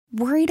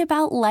Worried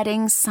about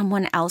letting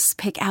someone else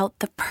pick out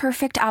the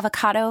perfect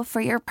avocado for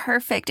your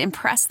perfect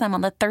impress them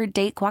on the third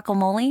date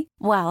guacamole?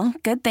 Well,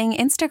 good thing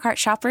Instacart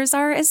shoppers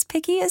are as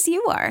picky as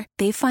you are.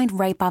 They find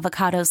ripe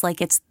avocados like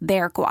it's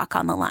their guac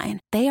on the line.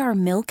 They are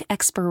milk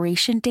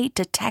expiration date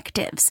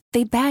detectives.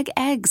 They bag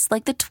eggs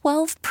like the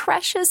 12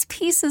 precious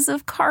pieces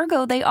of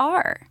cargo they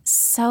are.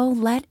 So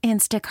let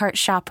Instacart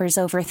shoppers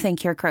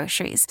overthink your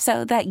groceries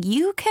so that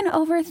you can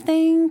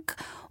overthink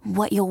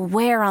what you'll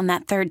wear on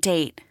that third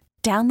date.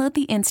 Download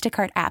the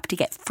Instacart app to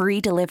get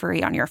free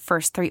delivery on your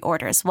first 3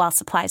 orders while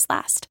supplies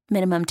last.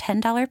 Minimum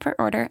 $10 per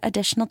order.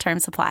 Additional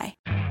terms apply.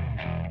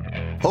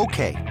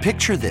 Okay,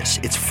 picture this.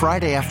 It's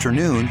Friday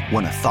afternoon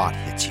when a thought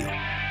hits you.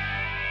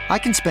 I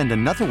can spend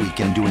another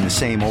weekend doing the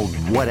same old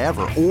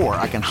whatever, or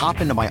I can hop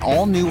into my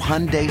all-new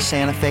Hyundai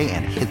Santa Fe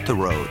and hit the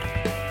road.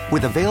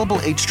 With available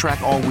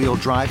H-Track all-wheel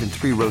drive and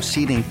 3-row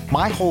seating,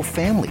 my whole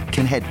family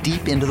can head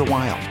deep into the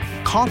wild.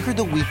 Conquer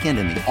the weekend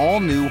in the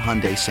all-new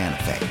Hyundai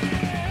Santa Fe.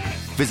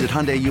 Visit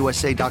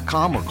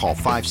HyundaiUSA.com or call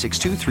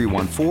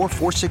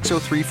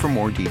 562-314-4603 for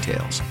more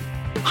details.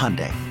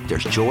 Hyundai,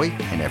 there's joy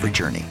in every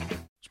journey.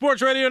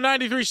 Sports Radio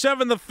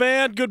 93.7 The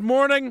Fan. Good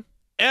morning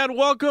and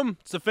welcome.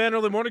 It's the Fan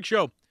Early Morning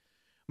Show.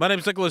 My name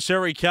is Nicholas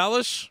Harry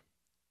Callas.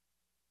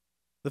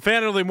 The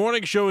Fan Early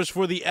Morning Show is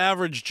for the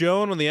average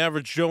Joe, and when the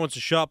average Joe wants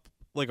to shop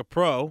like a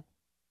pro,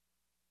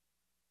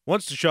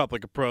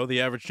 the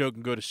average Joe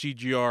can go to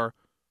CGR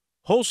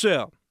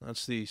Wholesale.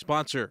 That's the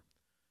sponsor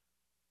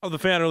of the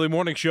Fan Early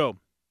Morning Show.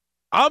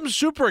 I'm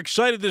super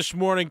excited this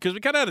morning because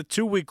we kind of had a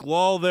 2-week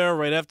lull there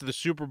right after the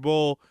Super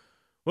Bowl.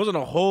 Wasn't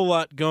a whole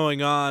lot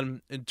going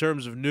on in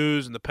terms of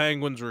news, and the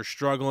Penguins were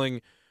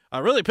struggling.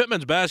 Really,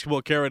 Pittman's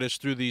basketball carried us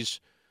through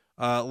these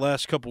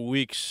last couple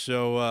weeks.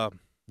 So,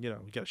 we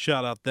got to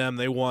shout out them.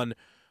 They won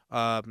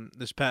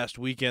this past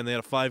weekend. They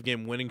had a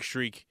 5-game winning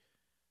streak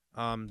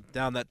down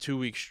that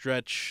 2-week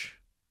stretch.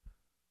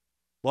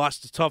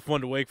 Lost a tough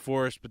one to Wake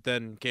Forest, but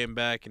then came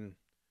back and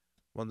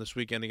won this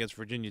weekend against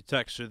Virginia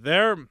Tech. So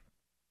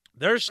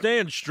they're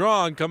staying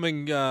strong,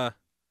 coming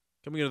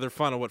into their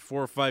final,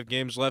 4 or 5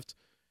 games left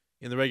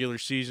in the regular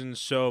season.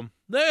 So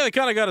they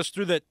kind of got us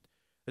through that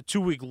a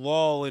 2-week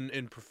lull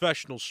in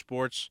professional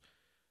sports.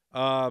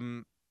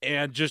 And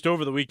just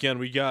over the weekend,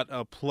 we got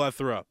a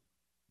plethora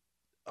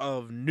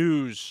of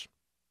news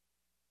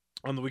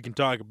that we can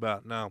talk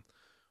about. Now,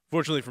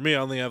 fortunately for me, I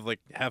only have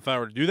like half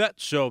hour to do that.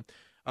 So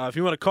if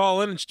you want to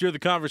call in and steer the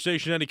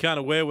conversation any kind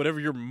of way, whatever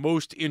you're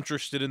most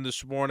interested in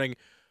this morning,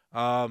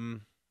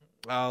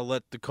 I'll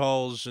let the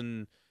calls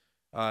and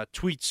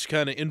tweets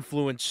kind of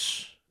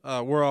influence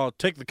where I'll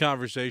take the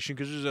conversation,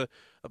 because there's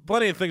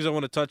plenty of things I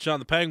want to touch on.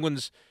 The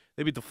Penguins,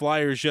 they beat the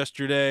Flyers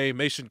yesterday.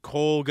 Mason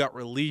Cole got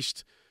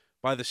released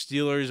by the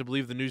Steelers. I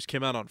believe the news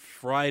came out on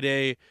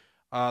Friday.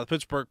 The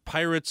Pittsburgh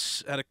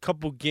Pirates had a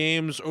couple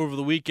games over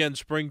the weekend.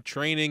 Spring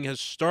training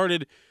has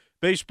started.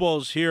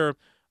 Baseball's here.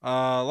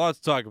 A lot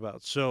to talk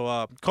about.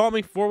 So call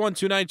me,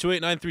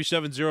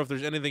 412-928-9370, if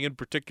there's anything in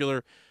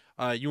particular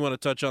you want to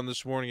touch on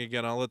this morning.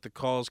 Again, I'll let the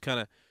calls kind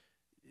of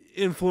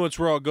influence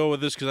where I'll go with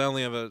this, because I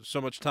only have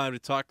so much time to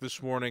talk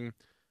this morning.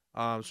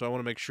 So I want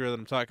to make sure that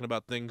I'm talking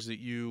about things that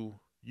you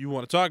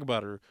want to talk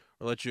about, or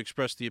let you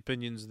express the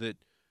opinions that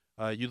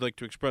you'd like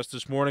to express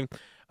this morning.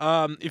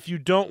 If you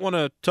don't want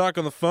to talk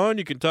on the phone,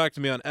 you can talk to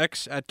me on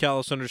X at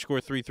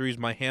Callas_33 is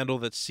my handle.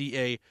 That's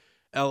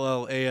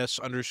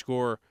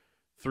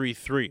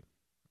CALLAS_33.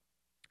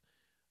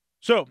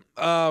 So,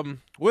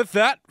 with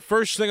that,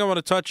 first thing I want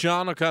to touch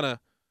on, I'll kind of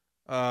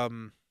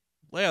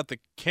lay out the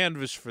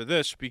canvas for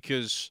this,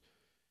 because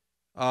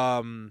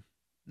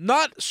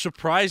not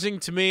surprising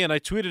to me, and I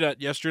tweeted out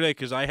yesterday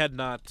because I had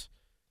not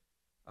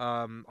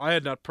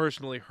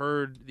personally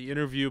heard the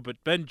interview,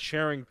 but Ben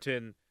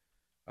Cherington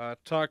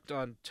talked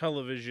on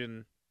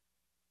television,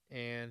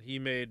 and he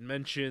made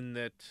mention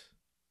that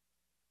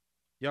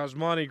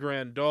Yasmani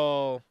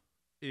Grandal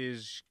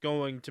is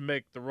going to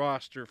make the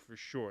roster for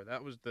sure.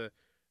 That was the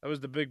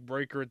big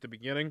breaker at the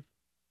beginning.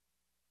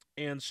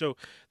 And so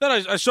then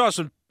I saw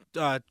some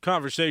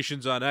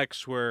conversations on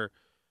X where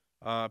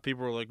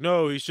people were like,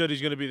 no, he said he's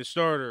going to be the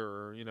starter,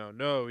 or,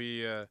 no,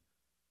 he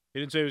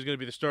didn't say he was going to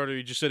be the starter.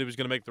 He just said he was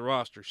going to make the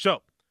roster.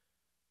 So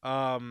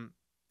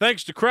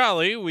thanks to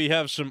Crowley, we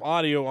have some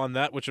audio on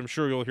that, which I'm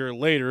sure you'll hear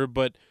later,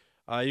 but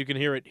you can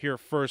hear it here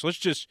first. Let's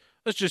just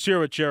hear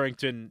what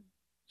Cherington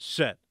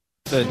said.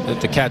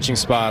 The catching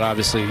spot,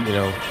 obviously,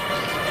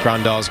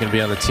 Grandal is going to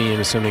be on the team,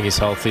 assuming he's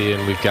healthy,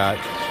 and we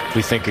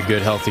think a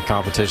good, healthy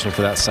competition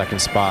for that second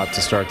spot to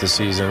start the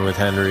season with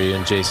Henry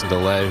and Jason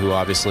DeLay, who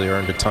obviously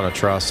earned a ton of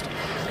trust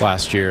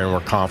last year and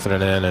we're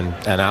confident in,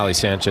 and Ali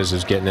Sanchez,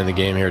 who's getting in the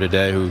game here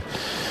today, who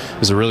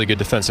is a really good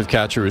defensive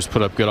catcher who's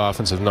put up good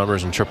offensive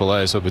numbers in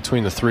AAA. So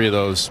between the three of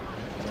those,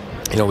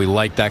 we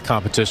like that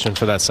competition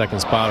for that second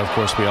spot. Of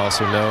course, we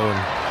also know,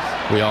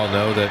 and we all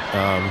know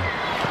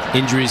that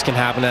injuries can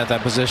happen at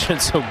that position,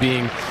 so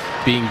being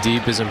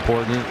deep is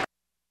important.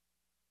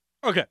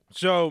 Okay,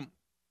 so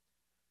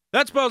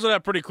that spells it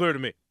out pretty clear to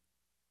me.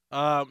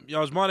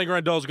 Yasmani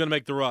Grandal is going to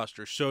make the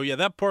roster. So, yeah,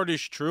 that part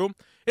is true.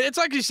 It's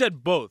like he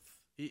said both.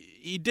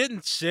 He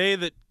didn't say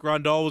that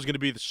Grandal was going to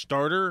be the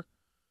starter,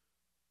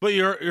 but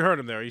you heard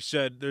him there. He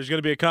said there's going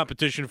to be a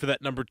competition for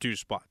that number 2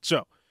 spot.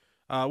 So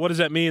what does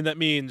that mean? That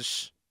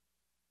means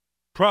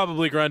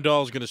probably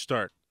Grandal is going to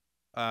start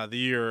the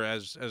year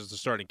as the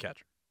starting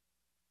catcher.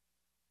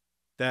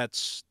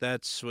 That's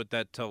what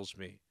that tells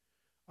me.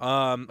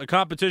 A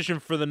competition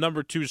for the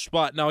number 2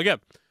 spot. Now, again,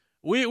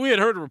 we had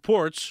heard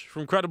reports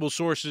from credible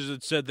sources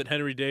that said that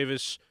Henry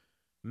Davis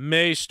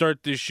may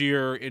start this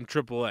year in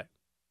AAA.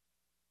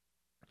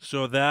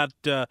 So that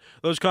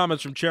those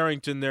comments from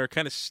Cherington there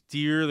kind of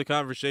steer the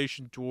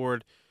conversation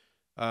toward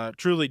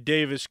truly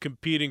Davis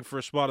competing for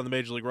a spot on the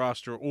Major League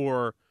roster,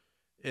 or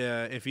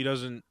if he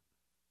doesn't,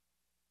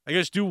 I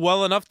guess, do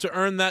well enough to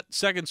earn that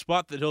second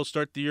spot, that he'll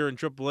start the year in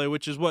AAA,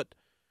 which is what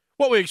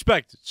we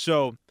expected.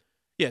 So,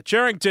 yeah,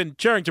 Cherington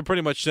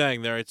pretty much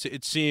saying there,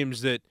 it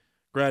seems that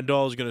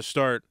Grandal is going to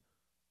start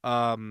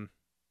the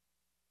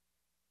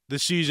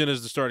season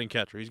as the starting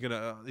catcher. He's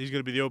gonna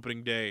be the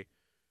opening day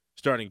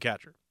starting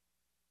catcher.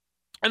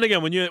 And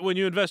again, when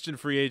you invest in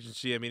free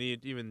agency, I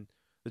mean, even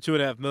the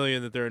 $2.5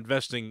 million that they're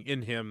investing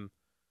in him,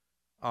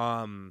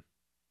 yeah,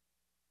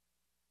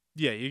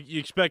 you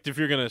expect if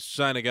you're going to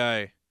sign a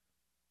guy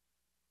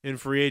in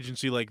free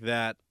agency like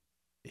that,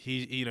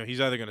 he's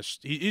either going to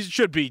he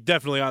should be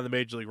definitely on the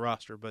Major League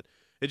roster, but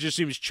it just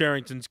seems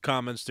Cherington's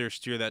comments there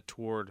steer that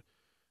toward,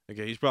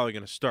 okay, he's probably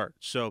going to start.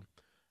 So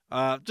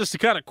just to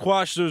kind of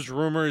quash those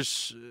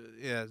rumors,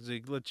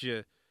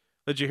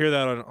 let you hear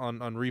that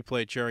on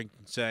replay,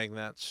 Cherington saying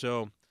that.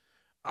 So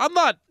I'm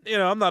not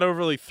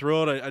overly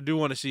thrilled. I do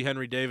want to see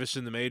Henry Davis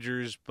in the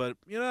majors, but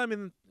you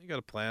got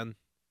a plan.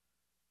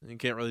 You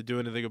can't really do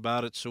anything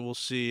about it, so we'll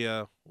see.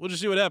 We'll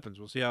just see what happens.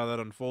 We'll see how that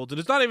unfolds. And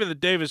it's not even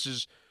that Davis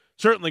is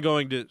certainly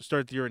going to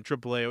start the year in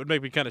AAA. It would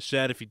make me kind of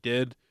sad if he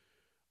did.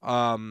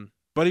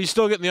 But he's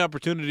still getting the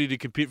opportunity to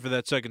compete for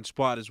that second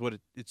spot, is what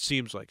it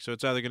seems like. So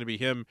it's either going to be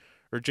him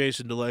or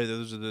Jason DeLay.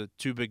 Those are the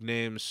two big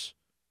names,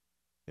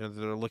 that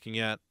they're looking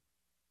at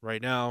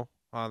right now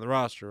on the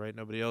roster, right?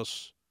 Nobody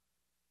else.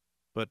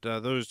 But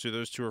those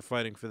two are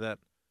fighting for that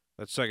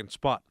second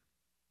spot.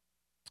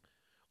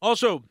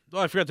 Also,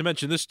 I forgot to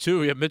mention this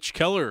too. Yeah, Mitch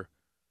Keller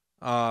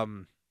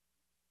signed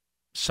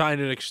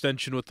an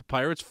extension with the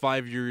Pirates,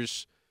 5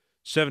 years,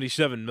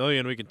 $77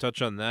 million. We can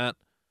touch on that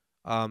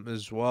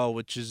as well,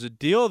 which is a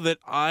deal that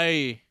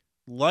I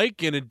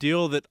like and a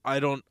deal that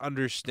I don't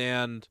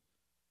understand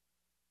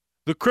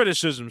the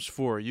criticisms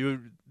for.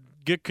 You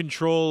get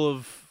control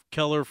of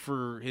Keller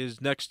for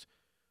his next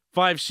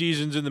 5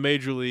 seasons in the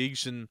major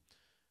leagues, and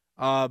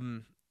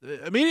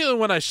immediately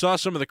when I saw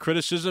some of the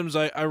criticisms,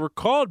 I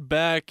recalled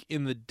back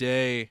in the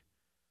day,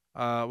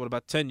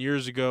 about 10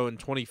 years ago in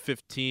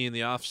 2015,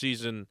 the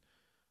offseason,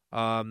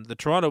 the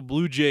Toronto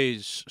Blue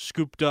Jays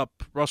scooped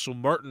up Russell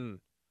Martin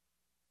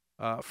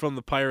from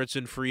the Pirates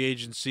in free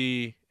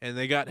agency, and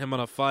they got him on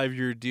a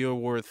 5-year deal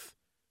worth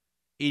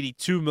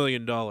 $82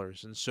 million.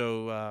 And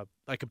so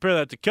I compare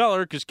that to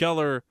Keller, because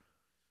Keller,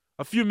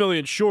 a few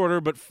million shorter,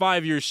 but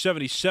 5 years,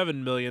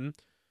 $77 million.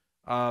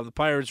 The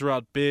Pirates were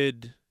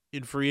outbid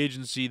in free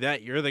agency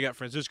that year. They got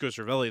Francisco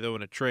Cervelli, though,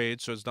 in a trade,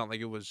 so it's not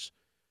like it was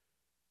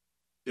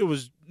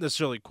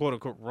necessarily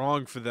quote-unquote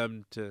wrong for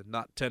them to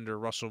not tender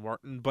Russell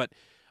Martin. But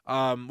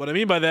what I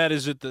mean by that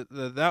is that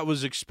that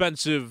was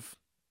expensive.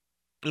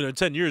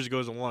 10 years ago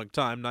is a long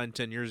time.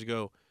 9-10 years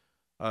ago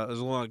is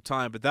a long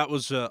time, but that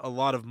was a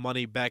lot of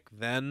money back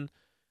then.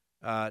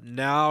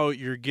 Now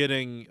you're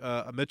getting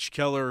a Mitch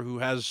Keller who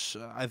has,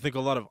 I think, a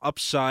lot of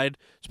upside,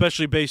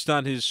 especially based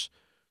on his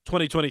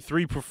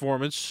 2023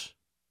 performance.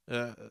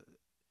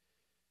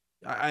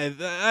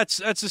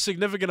 That's a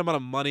significant amount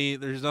of money.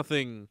 There's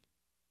nothing,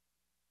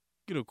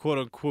 quote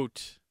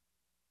unquote,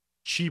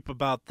 cheap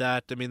about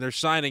that. I mean, they're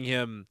signing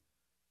him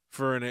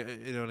for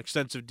an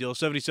extensive deal.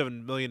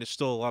 $77 million is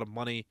still a lot of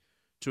money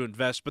to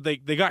invest, but they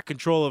got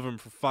control of him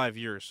for 5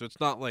 years, so it's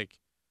not like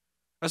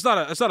that's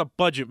not a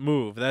budget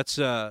move. That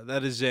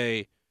is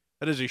a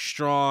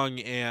strong,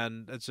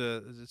 and it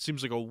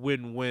seems like a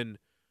win-win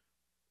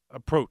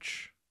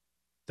approach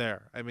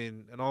there. I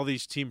mean, and all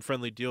these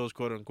team-friendly deals,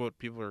 quote-unquote,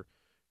 people are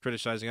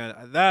criticizing.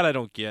 That I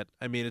don't get.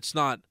 I mean, it's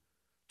not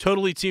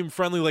totally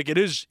team-friendly. Like, it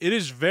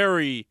is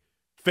very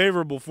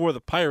favorable for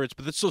the Pirates,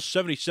 but that's still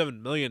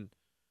 $77 million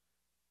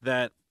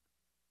that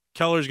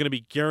Keller's going to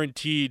be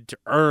guaranteed to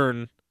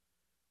earn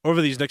over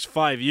these next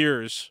 5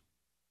 years.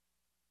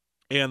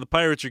 And the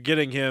Pirates are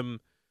getting him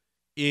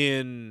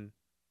in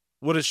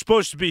what is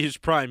supposed to be his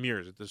prime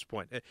years at this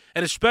point.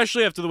 And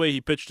especially after the way he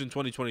pitched in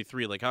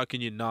 2023. Like, how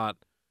can you not...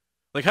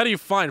 Like, how do you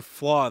find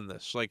flaw in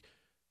this? Like,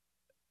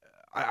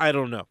 I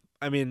don't know.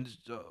 I mean,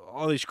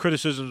 all these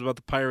criticisms about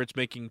the Pirates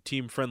making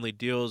team-friendly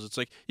deals, it's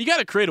like, you got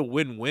to create a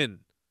win-win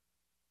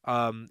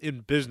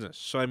in business.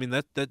 So, I mean,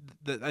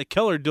 that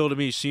Keller deal to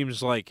me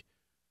seems like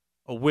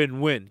a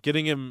win-win.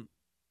 Getting him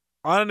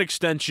on an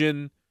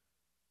extension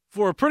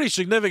for a pretty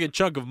significant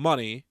chunk of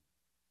money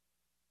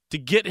to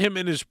get him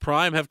in his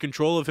prime, have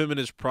control of him in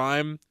his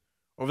prime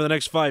over the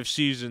next 5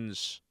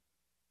 seasons,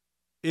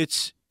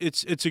 it's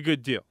a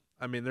good deal.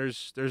 I mean,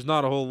 there's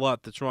not a whole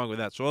lot that's wrong with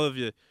that. So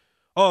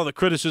all the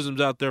criticisms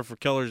out there for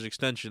Keller's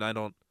extension, I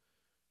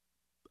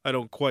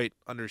don't quite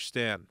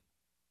understand.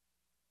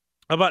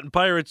 How about in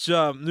Pirates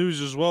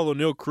news as well?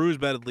 O'Neal Cruz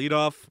batted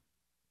leadoff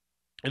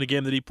in a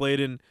game that he played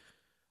in.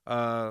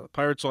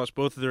 Pirates lost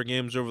both of their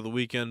games over the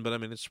weekend, but I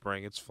mean, it's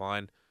spring. It's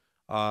fine.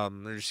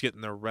 They're just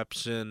getting their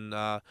reps in.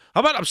 How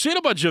about, I'm seeing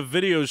a bunch of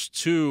videos,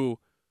 too,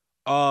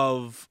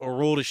 of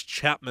Aroldis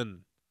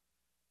Chapman,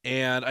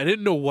 and I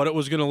didn't know what it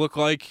was going to look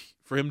like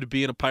for him to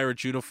be in a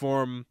Pirates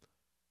uniform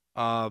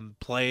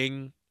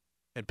playing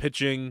and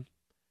pitching.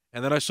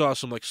 And then I saw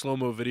some like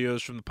slow-mo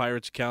videos from the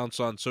Pirates accounts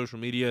on social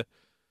media.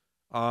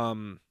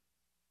 And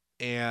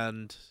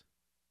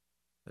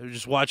they're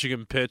just watching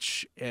him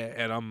pitch,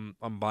 and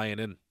I'm buying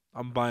in.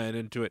 I'm buying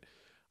into it.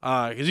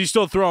 Because he's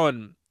still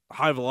throwing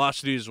high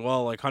velocity as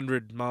well, like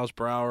 100 miles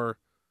per hour.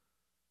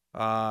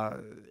 I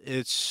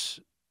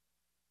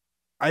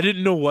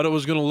didn't know what it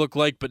was going to look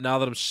like, but now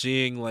that I'm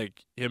seeing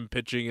like him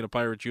pitching in a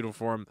Pirates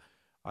uniform,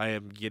 I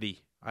am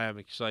giddy. I am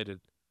excited.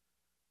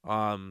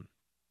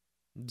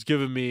 It's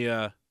giving me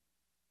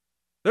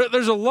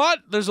there's a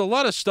lot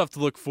of stuff to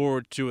look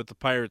forward to at the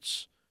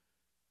Pirates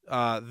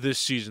this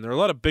season. There are a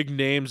lot of big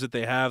names that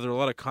they have. There are a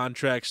lot of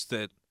contracts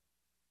that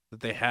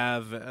they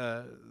have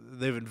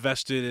they've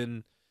invested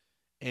in,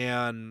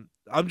 and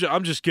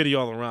I'm just giddy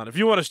all around. If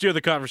you want to steer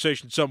the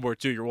conversation somewhere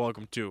too, you're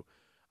welcome to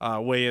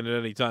weigh in at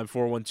any time.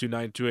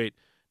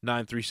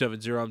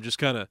 412-928-9370. I'm just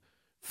kind of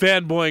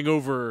fanboying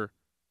over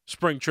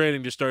spring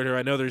training to start here.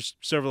 I know there's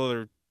several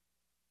other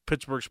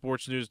Pittsburgh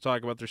sports news to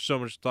talk about. There's so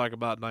much to talk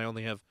about, and I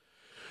only have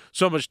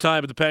so much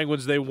time. But the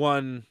Penguins, they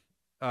won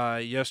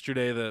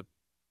yesterday. The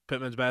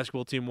Pittman's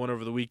basketball team won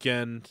over the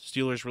weekend.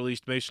 Steelers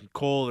released Mason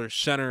Cole, their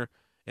center,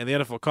 and the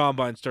NFL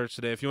Combine starts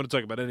today. If you want to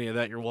talk about any of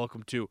that, you're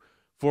welcome to.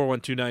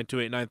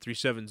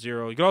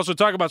 412-928-9370. You can also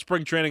talk about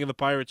spring training and the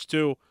Pirates,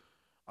 too.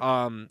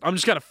 I'm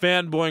just kind of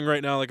fanboying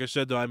right now, like I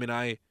said, though. I mean,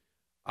 I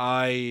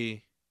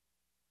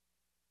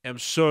am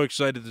so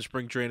excited that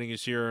spring training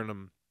is here, and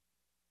I'm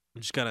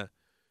just kind of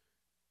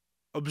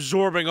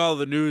absorbing all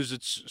the news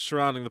that's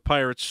surrounding the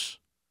Pirates.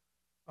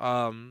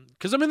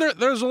 Because, I mean,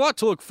 there's a lot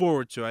to look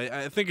forward to.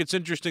 I think it's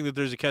interesting that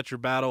there's a catcher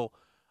battle.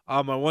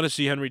 I want to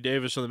see Henry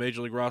Davis on the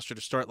Major League roster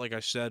to start, like I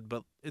said,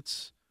 but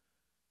it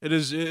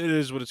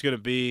is what it's going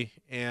to be,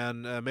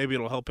 and maybe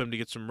it'll help him to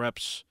get some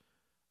reps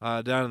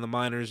down in the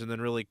minors and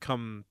then really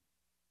come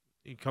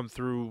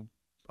through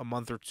a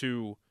month or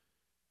two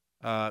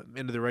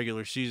into the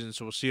regular season.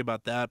 So we'll see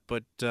about that.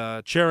 But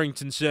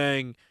Cherington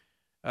saying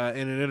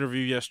in an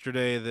interview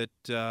yesterday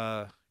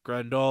that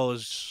Grandal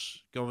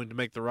is going to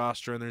make the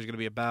roster and there's going to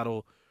be a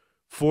battle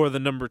for the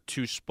number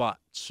 2 spot.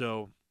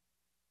 So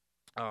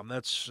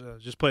that's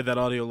just played that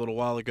audio a little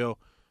while ago.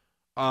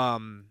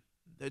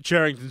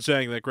 Cherington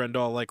saying that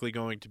Grandal likely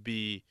going to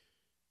be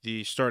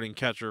the starting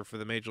catcher for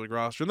the Major League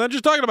roster. And then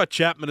just talking about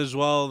Chapman as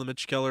well, the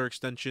Mitch Keller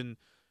extension,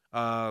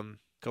 a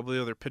couple of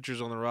the other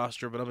pitchers on the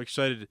roster. But I'm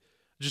excited.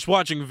 Just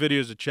watching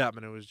videos of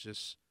Chapman, it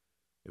was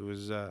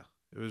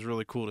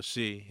really cool to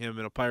see him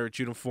in a Pirates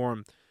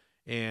uniform.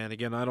 And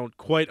again, I don't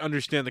quite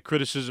understand the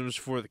criticisms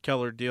for the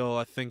Keller deal.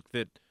 I think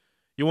that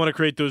you want to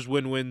create those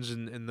win-wins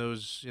and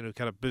those,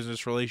 kind of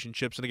business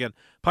relationships. And again,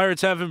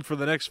 Pirates have him for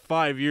the next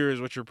 5 years,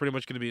 which are pretty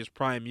much going to be his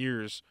prime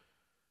years.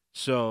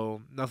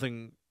 So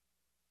nothing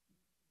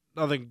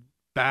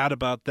bad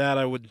about that,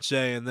 I wouldn't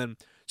say. And then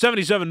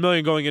 $77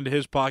 million going into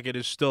his pocket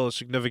is still a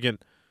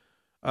significant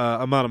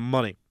amount of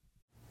money.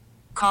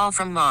 Call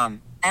from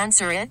mom.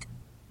 Answer it.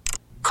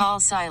 Call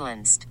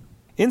silenced.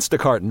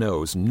 Instacart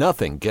knows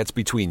nothing gets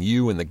between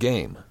you and the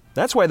game.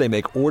 That's why they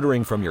make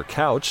ordering from your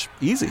couch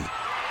easy.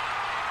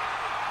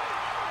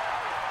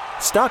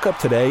 Stock up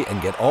today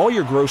and get all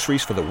your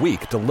groceries for the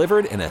week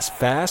delivered in as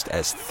fast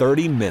as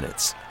 30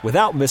 minutes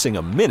without missing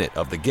a minute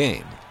of the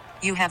game.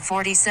 You have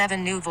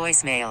 47 new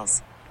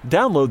voicemails.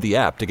 Download the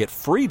app to get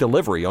free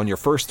delivery on your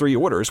first 3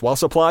 orders while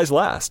supplies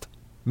last.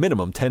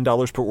 Minimum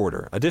 $10 per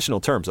order.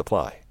 Additional terms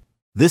apply.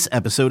 This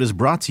episode is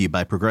brought to you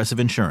by Progressive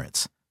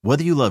Insurance.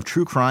 Whether you love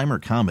true crime or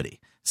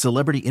comedy,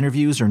 celebrity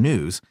interviews or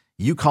news,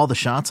 you call the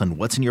shots on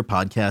what's in your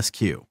podcast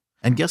queue.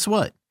 And guess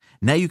what?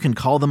 Now you can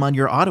call them on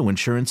your auto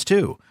insurance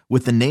too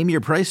with the Name Your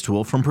Price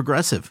tool from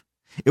Progressive.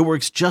 It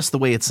works just the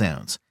way it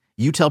sounds.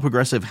 You tell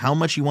Progressive how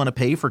much you want to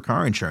pay for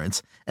car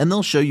insurance, and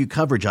they'll show you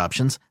coverage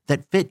options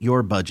that fit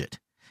your budget.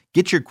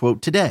 Get your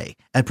quote today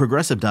at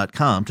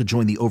Progressive.com to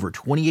join the over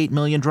 28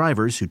 million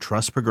drivers who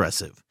trust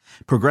Progressive.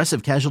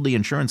 Progressive Casualty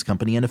Insurance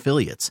Company and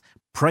Affiliates.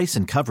 Price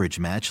and coverage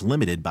match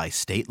limited by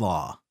state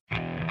law.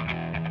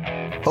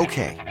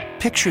 Okay,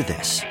 picture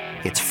this.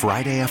 It's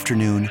Friday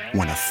afternoon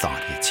when a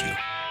thought hits you.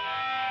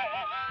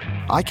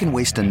 I can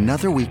waste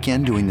another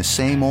weekend doing the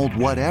same old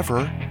whatever,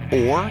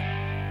 or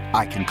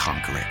I can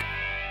conquer it.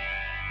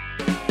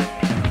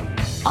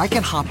 I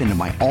can hop into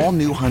my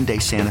all-new Hyundai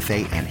Santa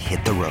Fe and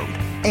hit the road.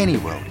 Any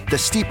road. The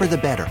steeper, the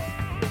better.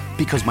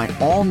 Because my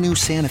all-new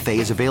Santa Fe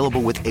is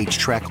available with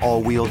H-Track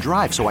all-wheel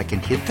drive, so I can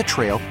hit the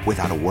trail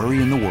without a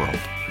worry in the world.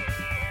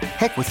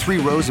 Heck, with 3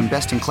 rows and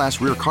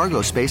best-in-class rear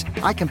cargo space,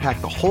 I can pack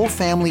the whole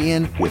family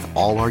in with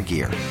all our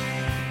gear.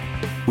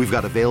 We've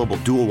got available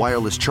dual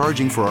wireless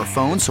charging for our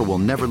phones, so we'll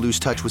never lose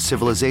touch with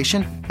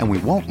civilization, and we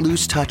won't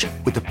lose touch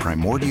with the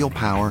primordial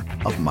power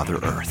of Mother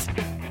Earth.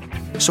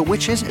 So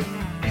which is it?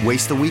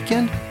 Waste the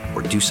weekend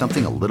or do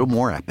something a little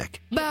more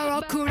epic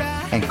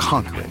and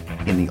conquer it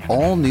in the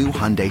all-new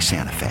Hyundai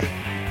Santa Fe?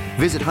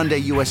 Visit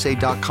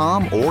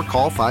HyundaiUSA.com or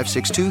call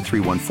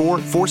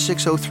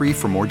 562-314-4603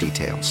 for more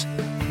details.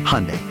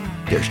 Hyundai,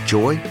 there's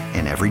joy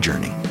in every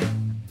journey.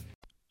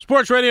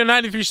 Sports Radio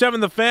 93.7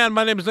 The Fan.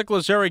 My name is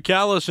Nicholas Harry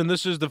Callas, and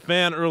this is The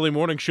Fan Early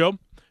Morning Show.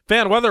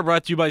 Fan weather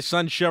brought to you by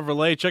Sun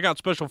Chevrolet. Check out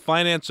special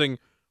financing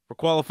for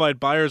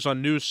qualified buyers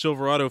on new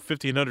Silverado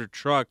 1500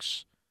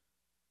 trucks.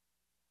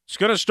 It's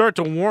going to start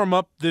to warm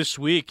up this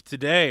week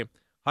today.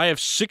 High of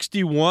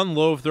 61,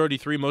 low of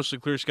 33, mostly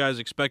clear skies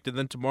expected.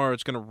 Then tomorrow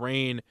it's going to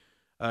rain.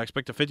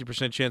 Expect a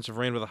 50% chance of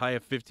rain with a high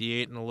of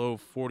 58 and a low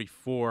of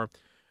 44.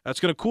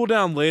 It's going to cool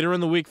down later in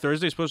the week.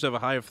 Thursday is supposed to have a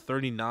high of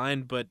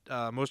 39, but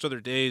most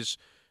other days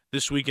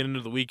this weekend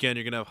into the weekend,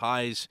 you're going to have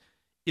highs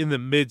in the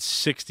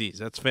mid-60s.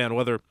 That's fan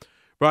weather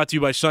brought to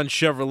you by Sun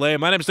Chevrolet.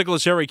 My name is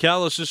Nicholas Harry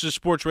Callas. This is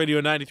Sports Radio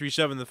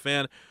 93.7 The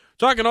Fan.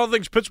 Talking all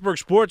things Pittsburgh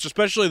sports,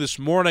 especially this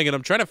morning, and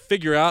I'm trying to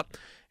figure out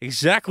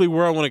exactly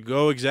where I want to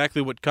go,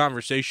 exactly what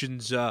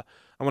conversations I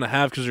want to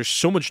have, because there's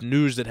so much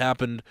news that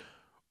happened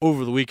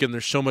over the weekend.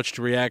 There's so much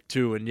to react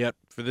to, and yet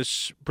for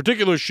this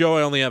particular show,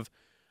 I only have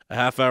a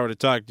half hour to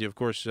talk to you. Of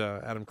course,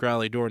 Adam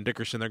Crowley, Doran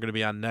Dickerson, they're going to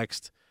be on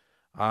next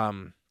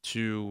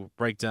to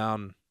break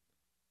down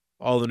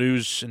all the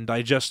news and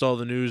digest all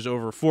the news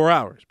over 4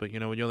 hours. But,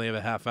 when you only have a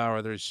half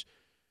hour, there's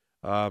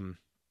a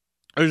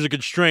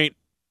constraint,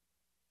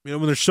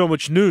 when there's so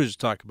much news to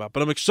talk about.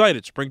 But I'm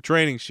excited. Spring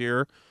training's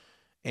here,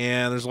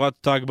 and there's a lot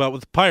to talk about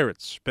with the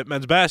Pirates. Pitt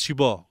men's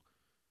basketball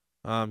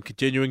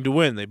continuing to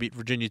win. They beat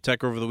Virginia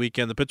Tech over the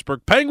weekend. The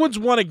Pittsburgh Penguins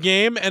won a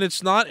game, and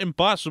it's not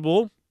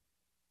impossible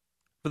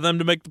for them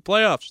to make the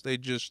playoffs. They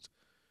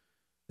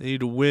need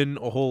to win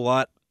a whole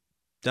lot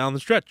down the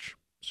stretch.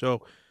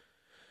 So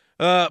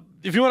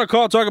if you want to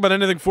call, talk about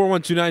anything,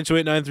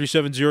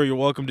 412-928-9370, you're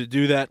welcome to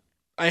do that.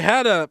 I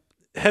had a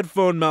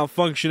headphone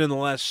malfunction in the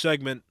last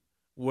segment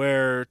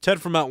where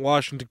Ted from Mount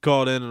Washington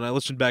called in, and I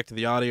listened back to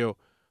the audio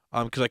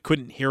because I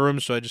couldn't hear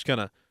him, so I just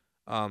kind of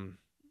hung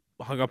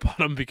up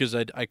on him because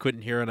I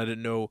couldn't hear and I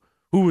didn't know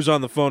who was on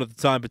the phone at the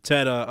time. But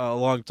Ted, a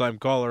long-time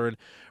caller, and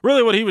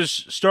really what he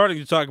was starting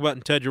to talk about,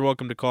 and Ted, you're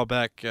welcome to call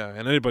back,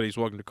 and anybody's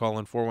welcome to call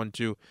in,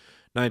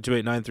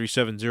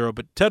 412-928-9370.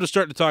 But Ted was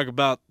starting to talk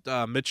about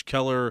Mitch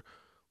Keller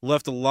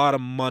left a lot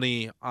of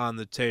money on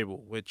the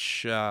table,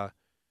 which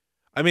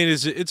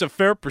it's a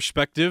fair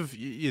perspective.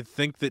 You'd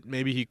think that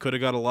maybe he could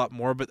have got a lot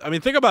more, but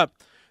think about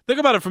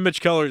it from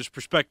Mitch Keller's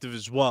perspective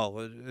as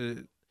well.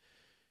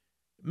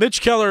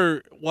 Mitch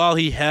Keller, while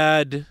he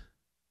had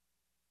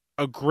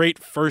a great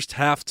first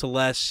half to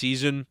last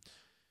season,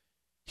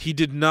 he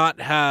did not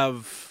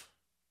have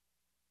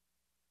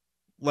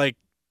the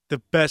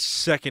best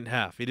second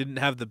half. He didn't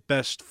have the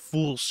best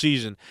full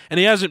season, and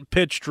he hasn't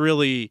pitched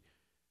really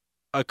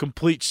a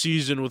complete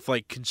season with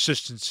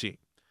consistency.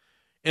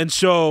 And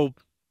so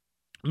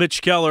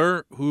Mitch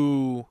Keller,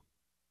 who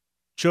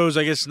chose,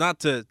 I guess,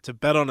 not to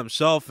bet on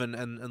himself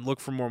and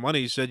look for more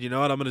money, he said, you know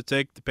what, I'm going to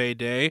take the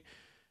payday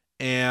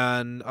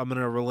and I'm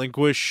going to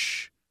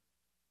relinquish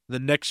the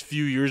next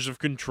few years of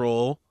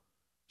control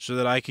so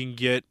that I can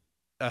get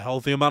a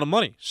healthy amount of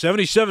money.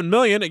 $77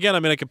 million. Again,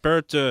 I compare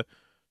it to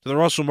the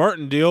Russell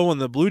Martin deal when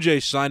the Blue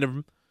Jays signed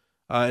him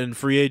in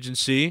free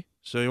agency.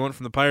 So he went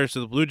from the Pirates to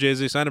the Blue Jays.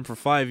 They signed him for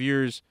 5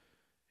 years,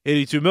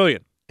 $82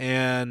 million.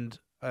 And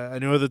I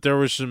know that there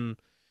were some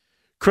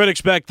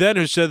critics back then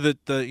who said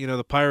that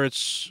the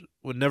Pirates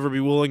would never be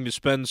willing to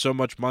spend so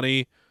much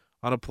money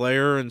on a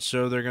player, and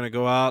so they're going to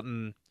go out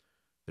and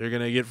they're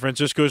going to get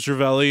Francisco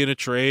Cervelli in a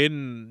trade,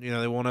 and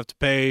they won't have to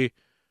pay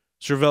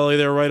Cervelli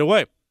there right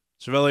away.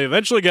 Cervelli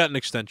eventually got an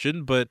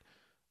extension, but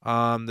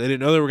they didn't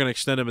know they were going to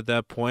extend him at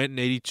that point, and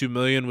 $82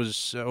 million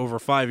was over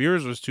 5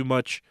 years was too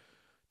much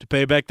to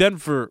pay back then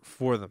for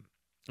them.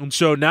 And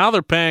so now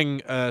they're paying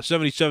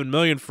 $77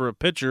 million for a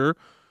pitcher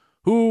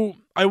who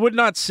I would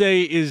not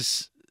say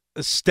is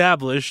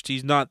established.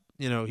 He's not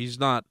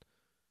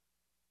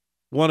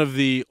one of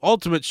the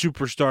ultimate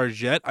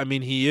superstars yet.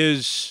 He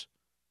is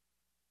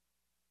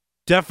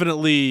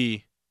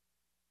definitely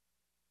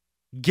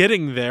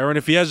getting there, and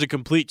if he has a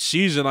complete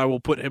season, I will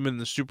put him in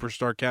the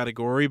superstar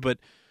category. But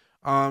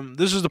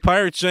this is the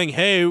Pirates saying,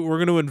 hey, we're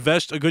going to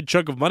invest a good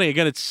chunk of money.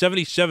 Again, it's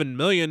 $77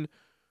 million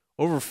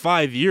over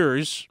 5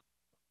 years.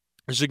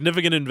 A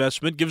significant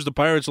investment. Gives the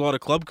Pirates a lot of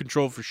club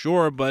control for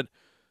sure, but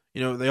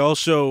they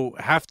also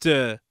have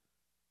to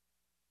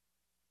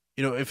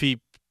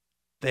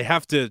they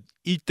have to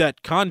eat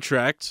that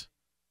contract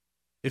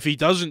if he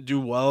doesn't do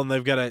well, and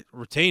they've got to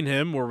retain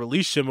him or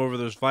release him over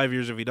those 5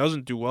 years if he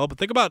doesn't do well. But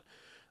think about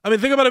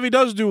if he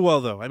does do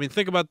well, though.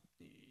 Think about,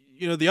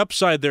 the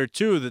upside there,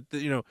 too,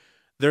 that,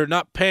 they're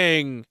not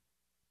paying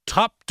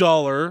top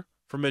dollar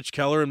for Mitch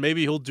Keller, and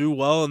maybe he'll do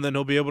well, and then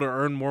he'll be able to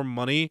earn more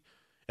money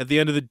at the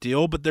end of the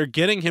deal. But they're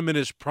getting him in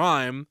his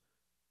prime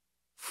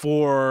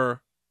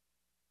for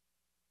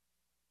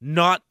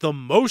not the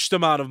most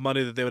amount of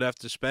money that they would have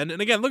to spend.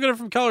 And again, look at it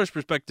from Keller's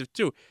perspective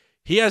too.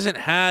 He hasn't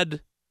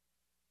had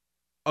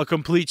a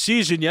complete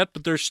season yet,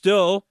 but they're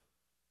still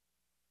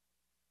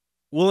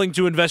willing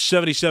to invest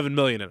 $77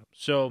 million in him.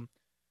 So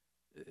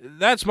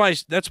that's my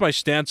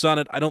stance on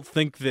it. I don't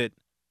think that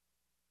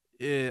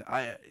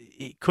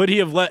could he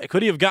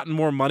have gotten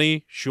more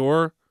money?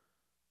 Sure.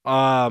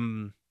 But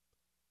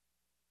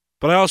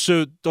I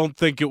also don't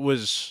think it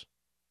was,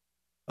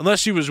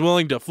 unless he was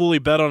willing to fully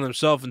bet on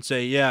himself and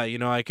say, yeah,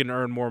 I can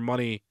earn more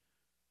money.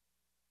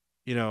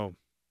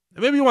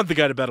 Maybe you want the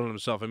guy to bet on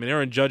himself. I mean,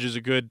 Aaron Judge is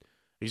a good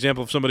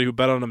example of somebody who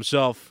bet on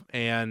himself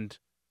and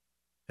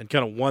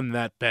kind of won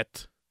that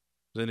bet.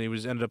 Then he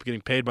ended up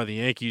getting paid by the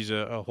Yankees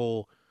a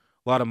whole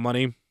lot of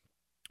money.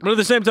 But at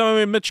the same time, I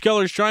mean, Mitch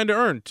Keller's trying to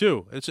earn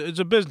too. It's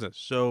a business.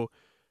 So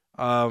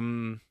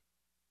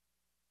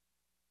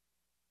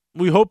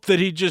we hope that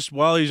he just,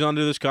 while he's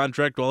under this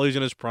contract, while he's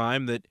in his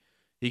prime, that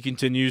he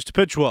continues to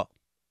pitch well.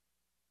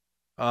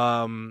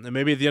 And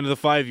maybe at the end of the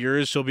 5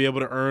 years, he'll be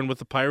able to earn with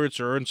the Pirates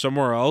or earn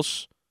somewhere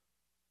else.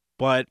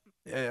 But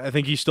I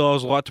think he still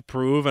has a lot to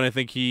prove, and I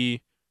think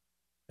he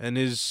and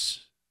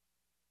his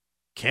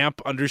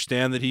camp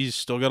understand that he's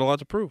still got a lot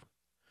to prove.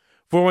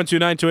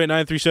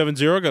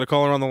 412-928-9370. Got a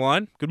caller on the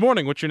line. Good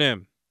morning. What's your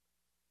name?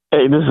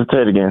 Hey, this is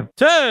Ted again.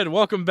 Ted,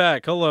 welcome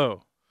back.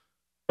 Hello.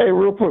 Hey,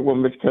 real quick with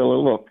Mitch Keller.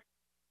 Look,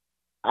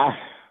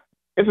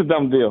 it's a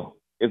dumb deal.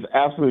 It's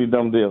absolutely a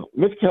dumb deal.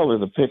 Mitch Keller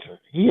is a pitcher.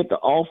 He hit the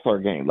All-Star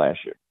game last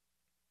year.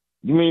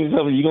 You mean to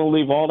tell me you're going to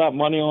leave all that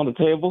money on the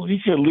table? He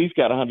should at least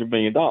got $100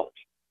 million.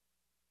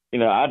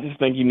 I just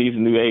think he needs a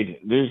new agent.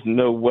 There's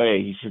no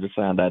way he should have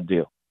signed that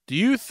deal. Do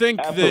you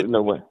think Absolutely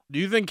no way. Do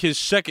you think his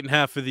second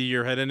half of the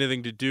year had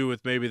anything to do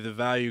with maybe the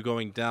value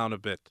going down a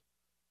bit?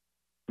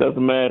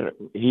 Doesn't matter.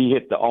 He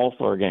hit the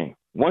All-Star game.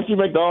 Once you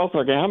make the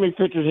All-Star game, how many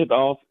pitchers made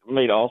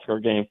the All-Star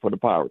game for the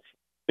Pirates?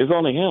 It's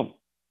only him.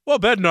 Well,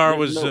 Bednar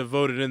was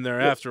voted in there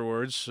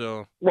afterwards.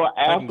 So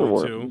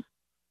afterwards. Too.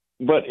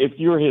 But if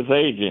you're his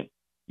agent,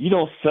 you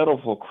don't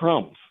settle for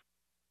crumbs.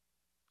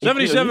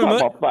 77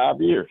 million? About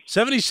 5 years.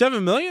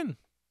 77 million?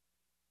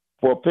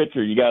 For a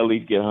pitcher, you got to at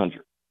least get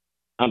 100.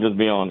 I'm just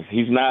being honest.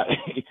 He's not.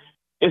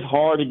 It's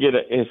hard to get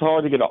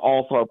an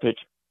all-star pitcher.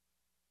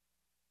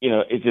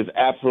 It's just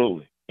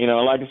absolutely.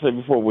 Like I said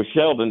before with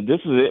Sheldon, this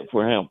is it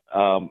for him.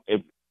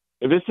 If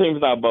this team's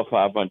not above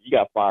 500, you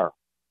got to fire him.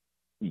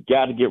 You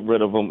got to get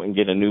rid of him and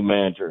get a new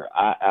manager.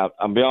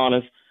 I'll be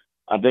honest.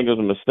 I think it was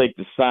a mistake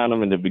to sign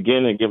him in the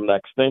beginning and give him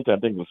that extension. I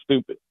think it was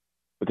stupid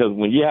because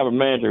when you have a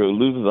manager who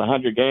loses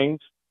 100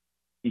 games,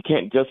 you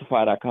can't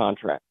justify that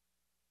contract.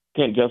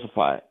 Can't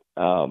justify it.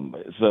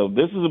 So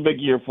this is a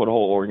big year for the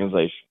whole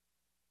organization.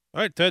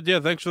 All right, Ted. Yeah,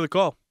 thanks for the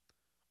call.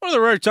 One of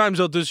the rare times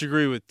I'll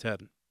disagree with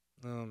Ted.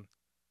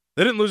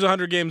 They didn't lose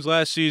 100 games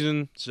last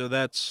season, so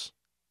that's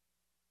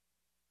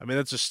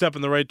a step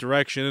in the right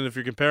direction. And if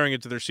you're comparing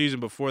it to their season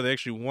before, they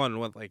actually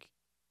won,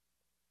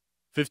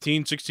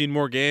 15, 16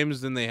 more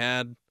games than they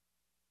had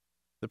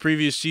the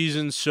previous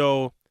season.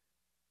 So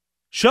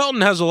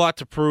Shelton has a lot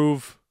to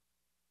prove,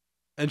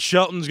 and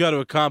Shelton's got to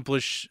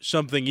accomplish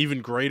something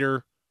even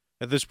greater.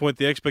 At this point,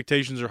 the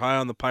expectations are high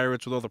on the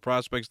Pirates with all the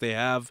prospects they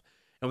have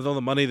and with all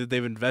the money that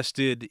they've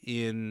invested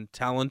in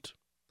talent.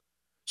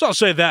 So I'll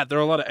say that. There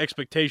are a lot of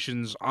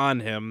expectations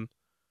on him.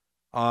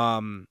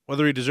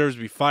 Whether he deserves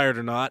to be fired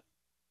or not,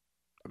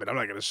 I'm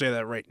not going to say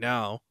that right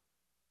now.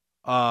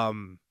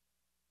 And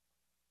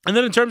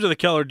then in terms of the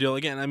Keller deal,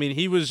 again,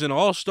 he was an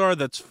all-star.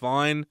 That's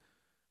fine.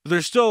 But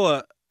there's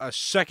still a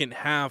second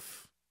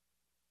half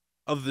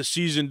of the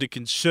season to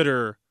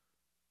consider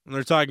when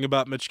they're talking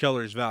about Mitch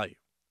Keller's value.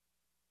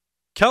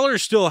 Keller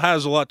still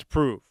has a lot to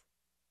prove,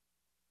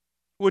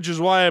 which is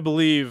why I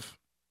believe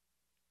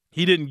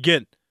he didn't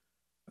get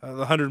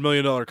the $100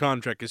 million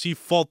contract, because he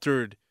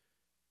faltered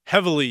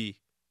heavily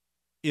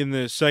in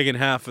the second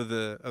half of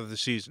the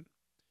season.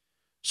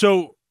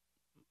 So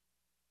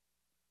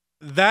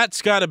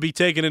that's got to be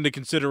taken into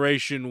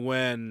consideration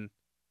when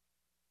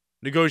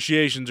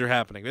negotiations are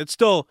happening. It's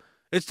still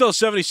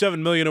 $77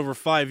 million over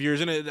 5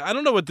 years, and I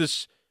don't know what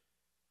this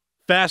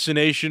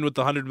fascination with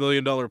the $100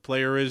 million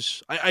player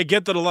is. I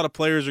get that a lot of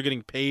players are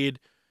getting paid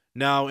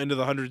now into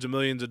the hundreds of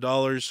millions of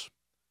dollars.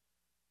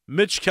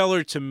 Mitch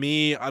Keller, to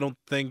me, I don't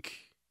think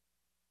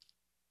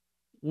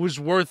was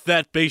worth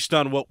that based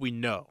on what we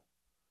know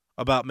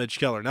about Mitch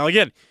Keller. Now,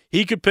 again,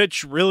 he could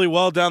pitch really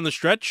well down the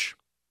stretch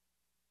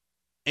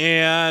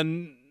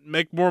and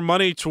make more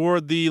money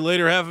toward the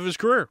later half of his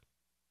career.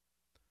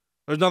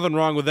 There's nothing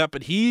wrong with that,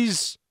 but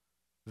he's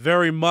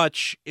very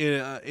much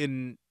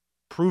in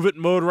prove-it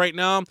mode right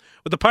now.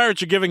 But the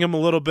Pirates are giving him a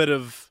little bit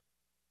of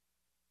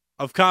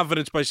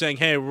confidence by saying,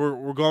 hey,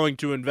 we're going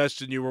to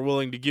invest in you. We're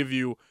willing to give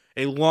you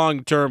a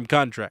long-term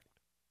contract.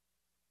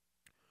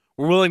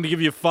 We're willing to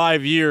give you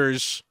 5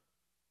 years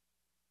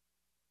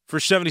for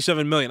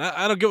 $77 million.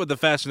 I don't get what the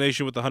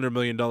fascination with the $100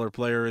 million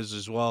player is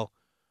as well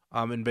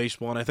in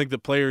baseball. And I think the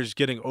players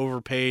getting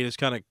overpaid has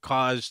kind of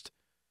caused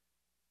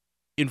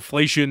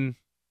inflation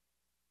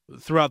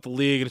throughout the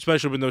league, and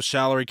especially when those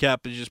salary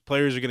cap is just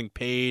players are getting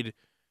paid,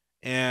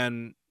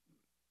 and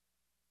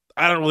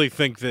I don't really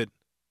think that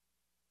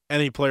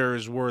any player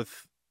is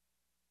worth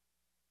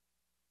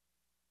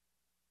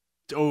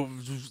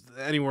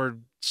anywhere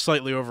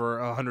slightly over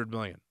 $100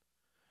 million.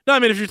 No, I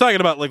mean, if you're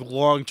talking about like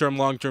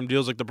long-term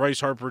deals, like the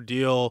Bryce Harper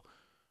deal,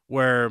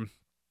 where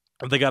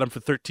they got him for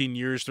 13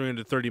 years,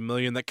 $330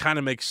 million, that kind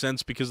of makes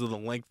sense because of the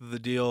length of the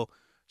deal.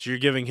 So you're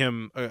giving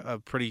him a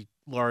pretty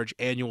large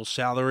annual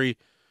salary.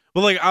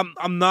 But like,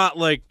 I'm not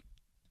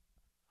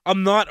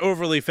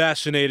overly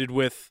fascinated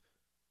with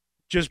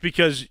just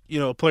because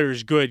a player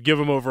is good, give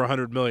him over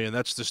 $100 million.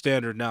 That's the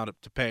standard now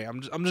to pay.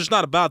 I'm just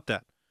not about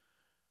that.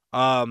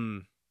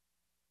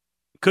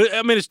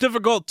 It's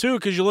difficult, too,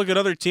 because you look at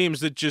other teams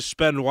that just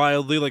spend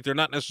wildly, like they're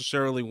not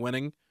necessarily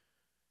winning.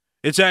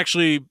 It's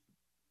actually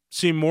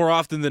seemed more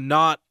often than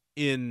not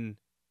in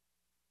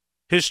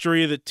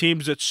history that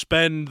teams that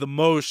spend the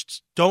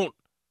most don't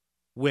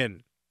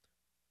win.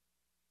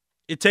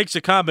 It takes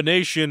a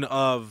combination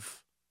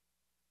of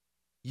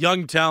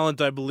young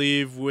talent, I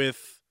believe,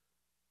 with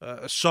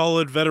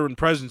solid veteran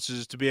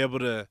presences to be able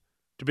to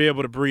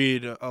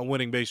breed a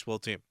winning baseball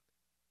team.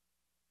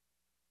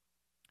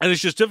 And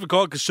it's just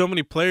difficult because so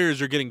many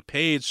players are getting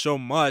paid so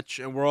much,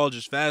 and we're all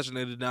just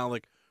fascinated now,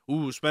 like,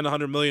 ooh, spend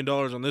 $100 million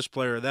on this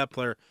player or that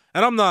player.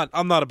 And I'm not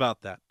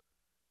about that.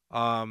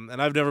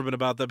 And I've never been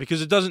about that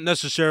because it doesn't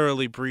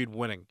necessarily breed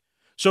winning.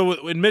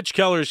 So in Mitch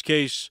Keller's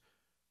case,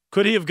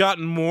 could he have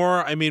gotten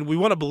more? I mean, we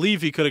want to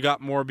believe he could have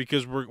gotten more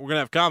because we're going to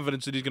have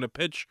confidence that he's going to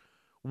pitch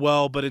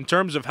well. But in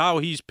terms of how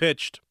he's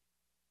pitched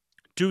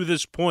to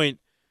this point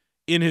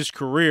in his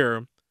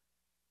career,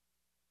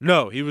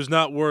 no, he was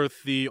not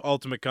worth the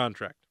ultimate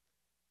contract.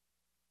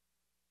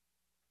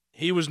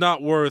 He was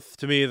not worth,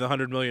 to me, the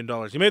 $100 million.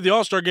 He made the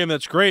All-Star game,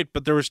 that's great,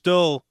 but there was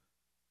still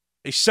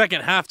a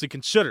second half to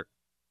consider.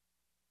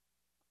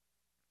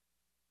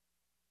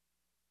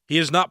 He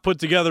has not put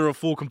together a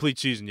full, complete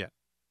season yet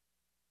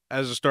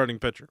as a starting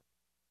pitcher.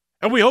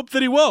 And we hope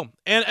that he will.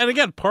 And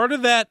again, part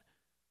of that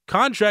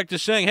contract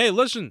is saying, hey,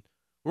 listen,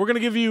 we're going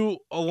to give you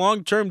a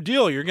long-term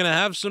deal. You're going to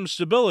have some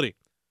stability.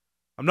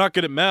 I'm not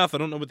good at math. I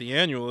don't know what the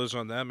annual is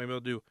on that. Maybe I'll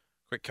do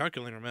quick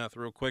calculator math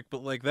real quick.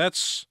 But, like,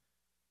 that's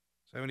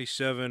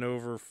 77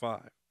 over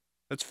 5.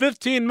 That's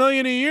 $15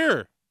 million a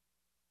year.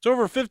 It's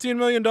over $15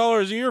 million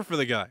a year for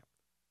the guy.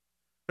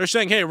 They're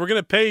saying, hey, we're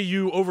going to pay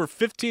you over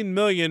 $15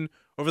 million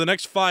over the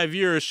next 5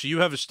 years so you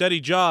have a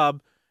steady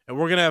job, and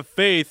we're going to have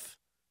faith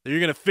that you're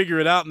going to figure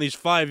it out in these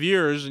 5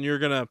 years, and you're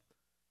going to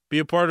be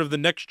a part of the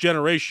next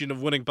generation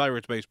of winning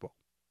Pirates baseball.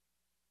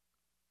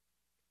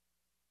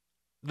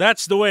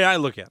 That's the way I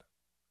look at it.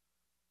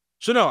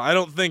 So, no, I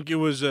don't think it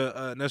was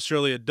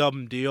necessarily a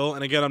dumb deal.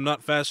 And, again, I'm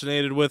not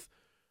fascinated with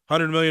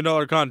 $100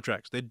 million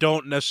contracts. They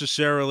don't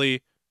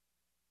necessarily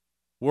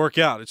work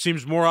out. It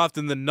seems more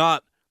often than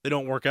not they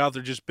don't work out.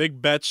 They're just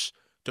big bets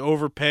to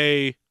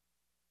overpay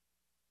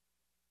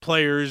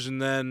players,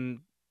 and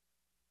then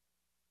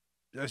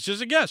that's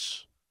just a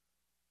guess.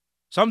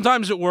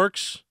 Sometimes it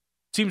works.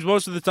 Seems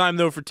most of the time,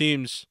 though, for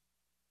teams,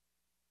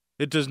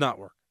 it does not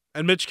work.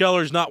 And Mitch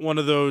Keller is not one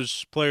of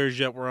those players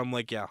yet where I'm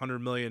like, yeah,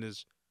 $100 million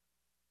is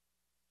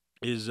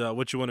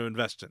what you want to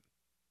invest in.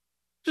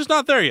 Just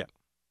not there yet.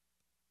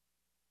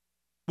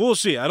 We'll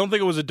see. I don't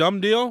think it was a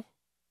dumb deal,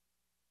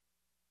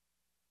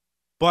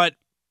 but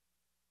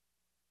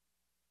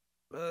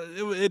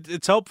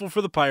it's helpful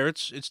for the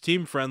Pirates. It's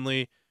team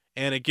friendly,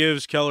 and it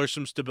gives Keller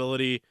some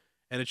stability,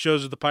 and it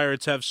shows that the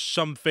Pirates have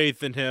some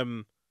faith in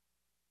him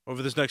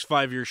over this next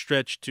 5-year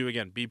stretch to,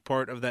 again, be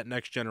part of that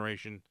next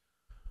generation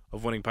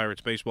of winning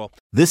Pirates baseball.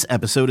 This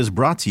episode is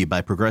brought to you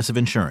by Progressive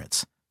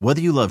Insurance.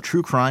 Whether you love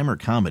true crime or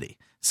comedy,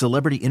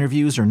 celebrity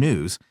interviews or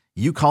news,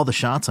 you call the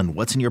shots on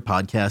what's in your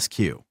podcast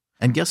queue.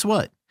 And guess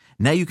what?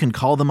 Now you can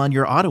call them on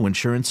your auto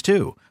insurance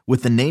too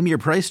with the Name Your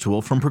Price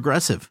tool from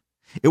Progressive.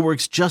 It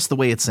works just the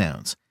way it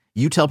sounds.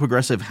 You tell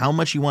Progressive how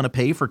much you want to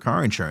pay for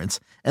car insurance,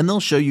 and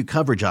they'll show you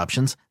coverage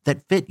options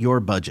that fit your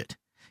budget.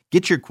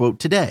 Get your quote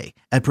today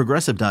at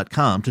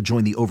Progressive.com to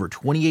join the over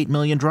 28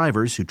 million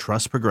drivers who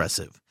trust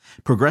Progressive.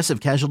 Progressive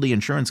Casualty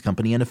Insurance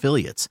Company and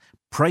Affiliates.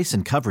 Price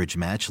and coverage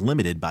match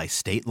limited by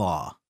state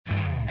law.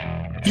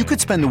 You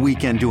could spend the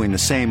weekend doing the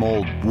same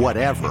old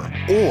whatever,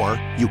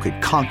 or you could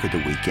conquer the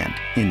weekend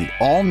in the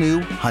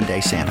all-new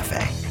Hyundai Santa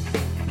Fe.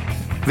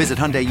 Visit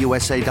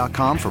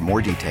HyundaiUSA.com for more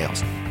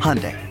details.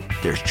 Hyundai,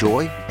 there's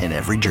joy in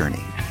every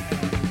journey.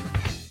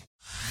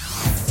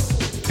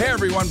 Hey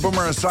everyone,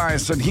 Boomer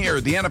Esiason here.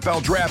 The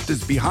NFL Draft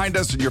is behind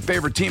us and your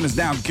favorite team is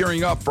now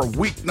gearing up for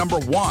week number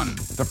 1.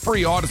 The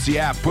free Odyssey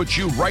app puts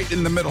you right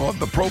in the middle of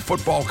the pro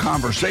football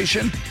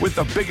conversation with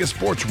the biggest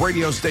sports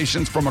radio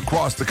stations from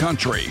across the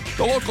country.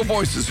 The local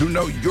voices who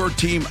know your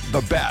team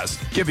the best,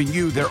 giving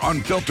you their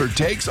unfiltered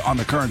takes on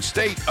the current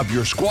state of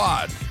your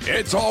squad.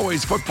 It's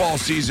always football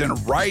season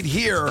right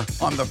here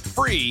on the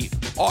free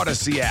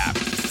Odyssey app.